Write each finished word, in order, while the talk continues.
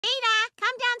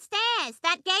this?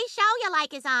 That gay show you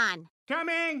like is on.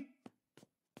 Coming!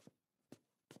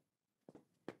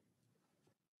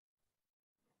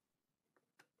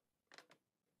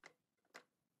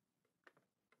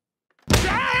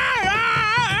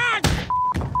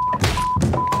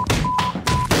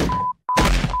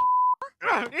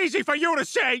 Easy for you to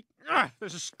say.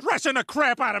 This is stressing the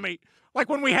crap out of me. Like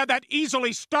when we had that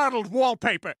easily startled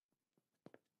wallpaper.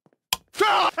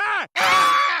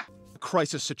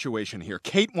 Crisis situation here.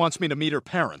 Kate wants me to meet her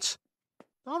parents.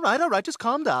 All right, just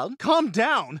calm down. Calm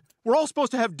down? We're all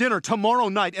supposed to have dinner tomorrow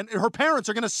night, and her parents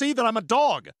are going to see that I'm a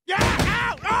dog. Yeah!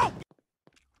 Ow! Ow!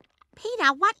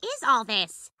 Peter, what is all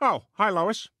this? Oh, hi,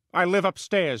 Lois. I live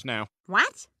upstairs now.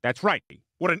 What? That's right.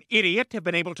 Would an idiot have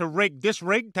been able to rig this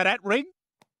rig to that rig?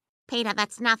 Peter,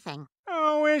 that's nothing.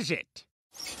 Oh, is it?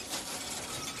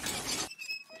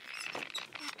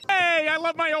 Hey, I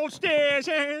love my old stairs.